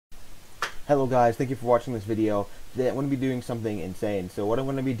Hello guys, thank you for watching this video. Today I'm going to be doing something insane. So what I'm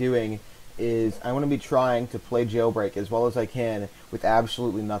going to be doing is I'm going to be trying to play Jailbreak as well as I can with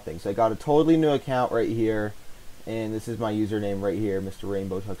absolutely nothing. So I got a totally new account right here, and this is my username right here, Mr.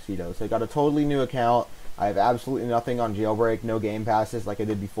 Rainbow Tuxedo. So I got a totally new account. I have absolutely nothing on Jailbreak, no game passes like I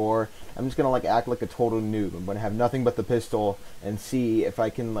did before. I'm just going to act like a total noob. I'm going to have nothing but the pistol and see if I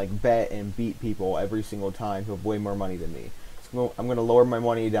can bet and beat people every single time who have way more money than me. I'm going to lower my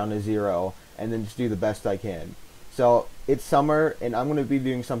money down to 0 and then just do the best I can. So it's summer and I'm going to be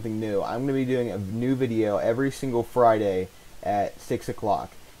doing something new. I'm going to be doing a new video every single Friday at 6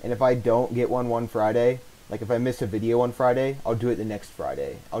 o'clock. And if I don't get one Friday, like if I miss a video on Friday, I'll do it the next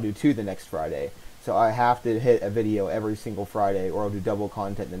Friday. I'll do 2 the next Friday. So I have to hit a video every single Friday or I'll do double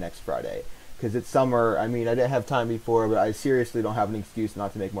content the next Friday. Because it's summer. I mean, I didn't have time before, but I seriously don't have an excuse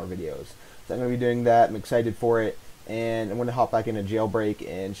not to make more videos. So I'm going to be doing that. I'm excited for it. And I'm going to hop back into Jailbreak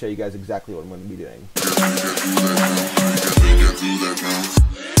and show you guys exactly what I'm going to be doing.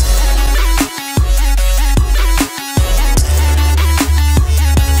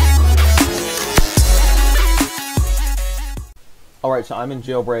 Alright, so I'm in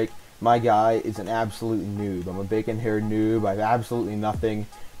Jailbreak. My guy is an absolute noob. I'm a bacon-haired noob. I have absolutely nothing.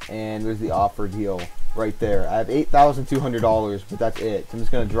 And there's the offer deal right there. I have $8,200, but that's it. So I'm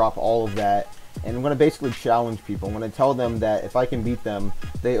just going to drop all of that. And I'm going to basically challenge people. I'm going to tell them that if I can beat them,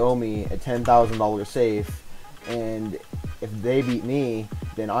 they owe me a $10,000 safe. And if they beat me,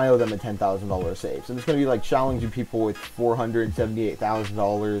 then I owe them a $10,000 safe. So I'm just going to be challenging people with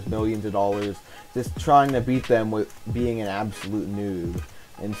 $478,000, millions of dollars. Just trying to beat them with being an absolute noob.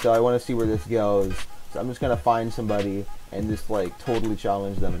 And so I want to see where this goes. So I'm just going to find somebody and just totally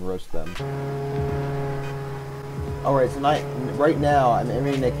challenge them and roast them. Alright, so right now I'm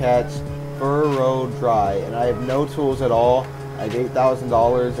aiming to catch Fur Road Dry, and I have no tools at all. I have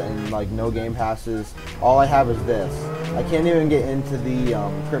 $8,000 and no game passes. All I have is this. I can't even get into the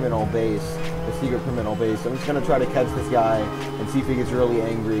criminal base, the secret criminal base. So I'm just gonna try to catch this guy and see if he gets really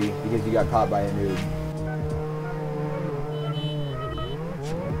angry because he got caught by a noob.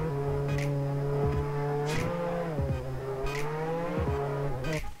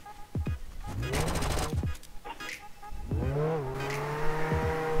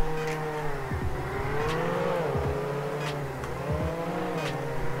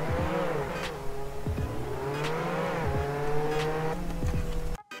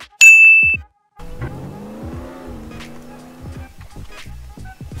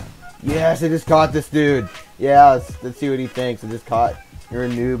 Yes, I just caught this dude. Yeah, let's see what he thinks. I just caught. You're a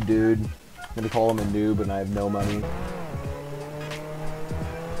noob, dude. I'm gonna call him a noob, and I have no money.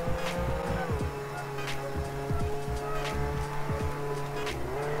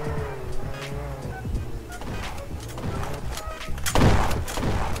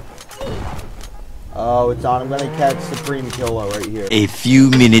 Oh, it's on. I'm gonna catch Supreme Killer right here. A few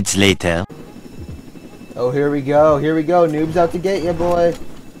minutes later. Oh, here we go. Here we go. Noob's out to get you, boy.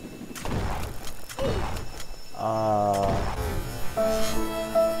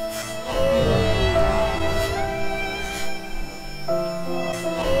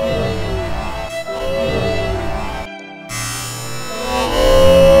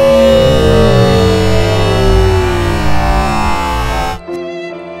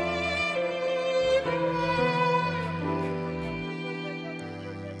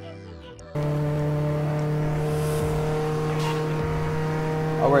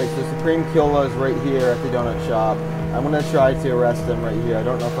 Alright, so Supreme Killa is right here at the donut shop. I'm going to try to arrest him right here. I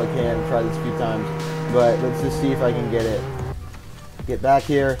don't know if I can. I've tried this a few times. But let's just see if I can get it. Get back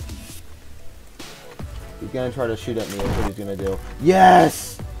here. He's going to try to shoot at me. That's what he's going to do.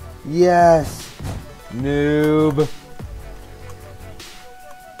 Yes! Yes! Noob.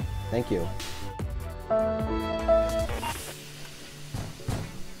 Thank you.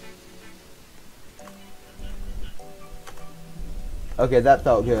 Okay, that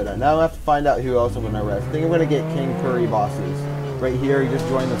felt good. Now I have to find out who else I'm going to arrest. I think I'm going to get King Curry Bosses. Right here, he just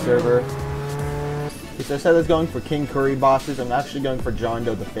joined the server. Okay, so I said I was going for King Curry Bosses. I'm actually going for John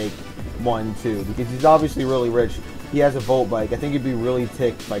Doe the fake one, too. Because he's obviously really rich. He has a Volt bike. I think he'd be really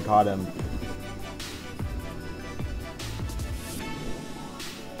ticked if I caught him.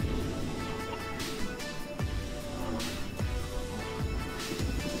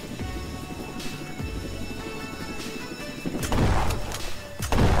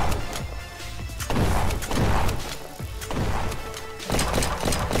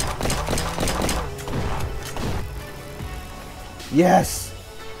 Yes!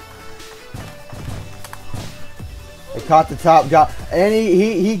 I caught the top guy, and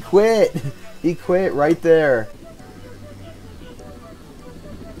he quit. He quit right there.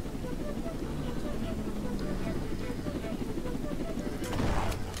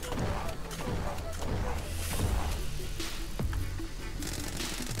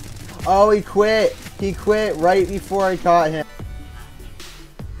 Oh, he quit. He quit right before I caught him.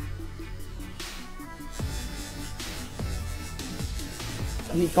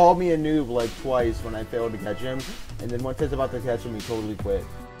 He called me a noob like twice when I failed to catch him, and then once I was about to catch him, he totally quit.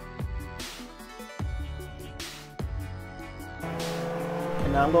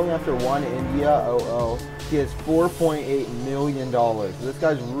 And now I'm going after one India 00. He has $4.8 million. This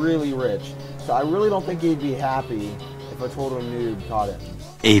guy's really rich. So I really don't think he'd be happy if I told him noob caught him.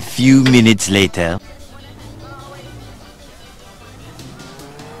 A few minutes later.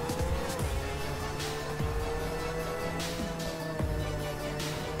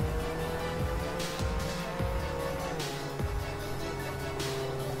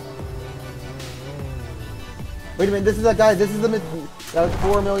 Wait a minute, this is that guy. This is the... That was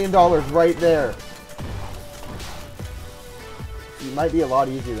 $4 million right there. It might be a lot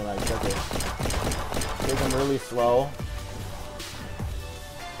easier than I expected. Take him really slow.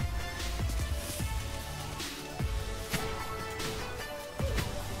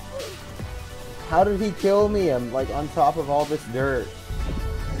 How did he kill me? I'm like on top of all this dirt.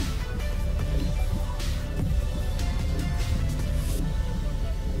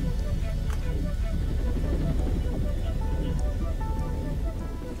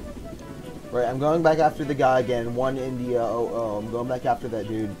 Right, I'm going back after the guy again, one India 00. I'm going back after that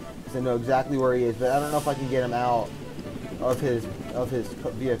dude because I know exactly where he is, but I don't know if I can get him out of his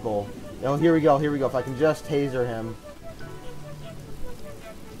vehicle. Oh, here we go, here we go. If I can just taser him.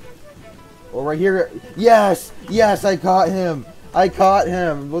 Oh, right here. Yes! Yes, I caught him! I caught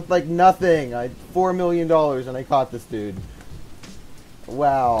him with like nothing. I had $4 million and I caught this dude.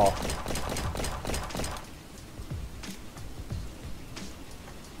 Wow.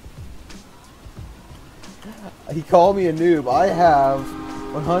 He called me a noob. I have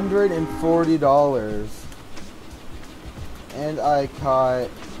 $140 and I caught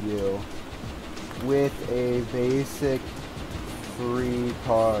you with a basic free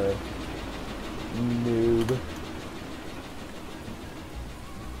car, noob.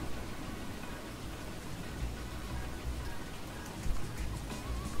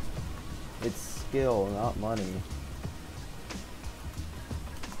 It's skill, not money.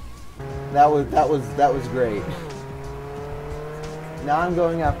 That was great. Now I'm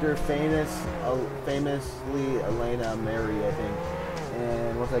going after famously Elena Mary, I think.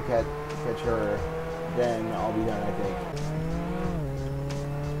 And once I catch her, then I'll be done, I think.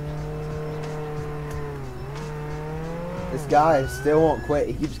 This guy still won't quit.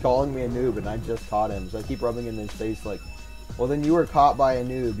 He keeps calling me a noob, and I just caught him. So I keep rubbing in his face like, well, then you were caught by a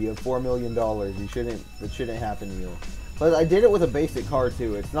noob. You have $4 million. It shouldn't happen to you. But I did it with a basic car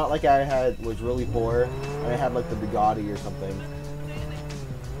too. It's not like I was really poor and I had like the Bugatti or something.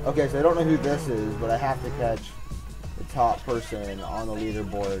 Okay, so I don't know who this is, but I have to catch the top person on the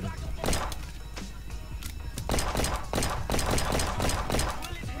leaderboard.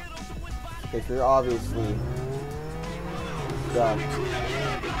 Okay, so they're obviously stuck.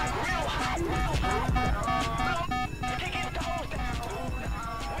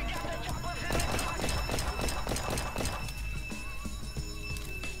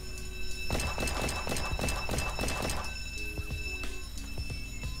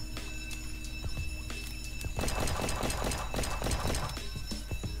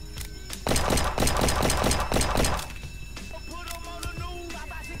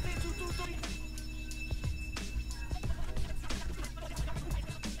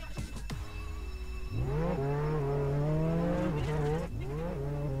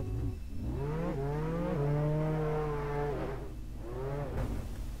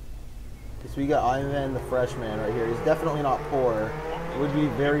 So we got Ivan the freshman right here. He's definitely not poor. It would be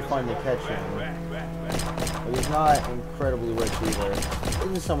very fun to catch him. But he's not incredibly rich either.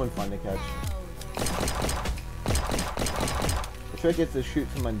 He's just someone fun to catch. The trick is to shoot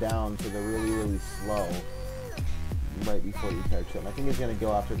someone down so they're really, really slow right before you catch them. I think he's going to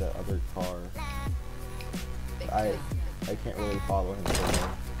go after the other car. I can't really follow him further.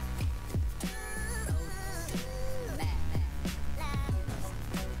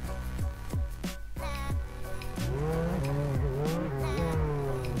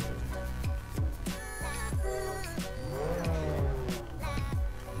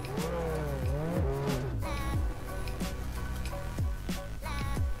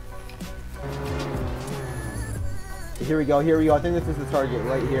 Here we go, here we go. I think this is the target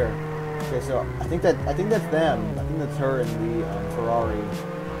right here. Okay, so I think that's them. I think that's her in the Ferrari.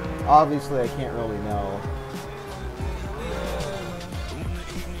 Obviously, I can't really know.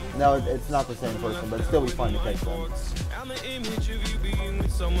 No, it's not the same person, but it'd still be fun to catch them.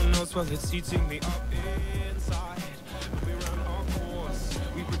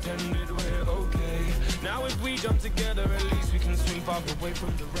 pretended we're okay. Now if we jump together, at least we can swing far away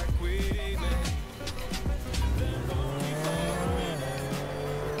from the wreck we made.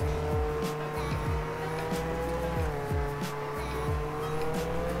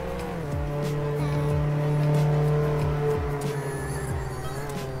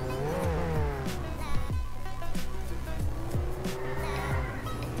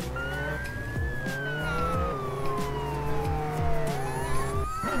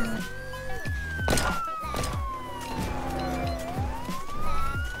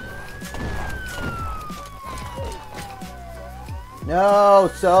 No,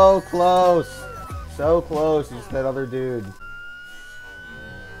 so close. So close, just that other dude.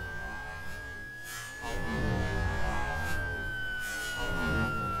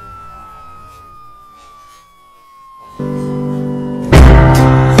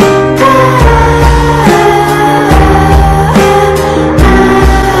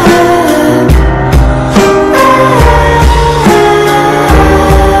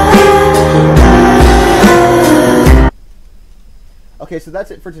 Okay, so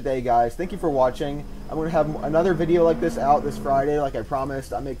that's it for today, guys. Thank you for watching. I'm going to have another video like this out this Friday, like I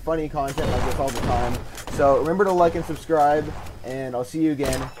promised. I make funny content like this all the time. So remember to like and subscribe, and I'll see you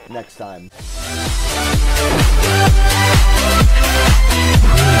again next time.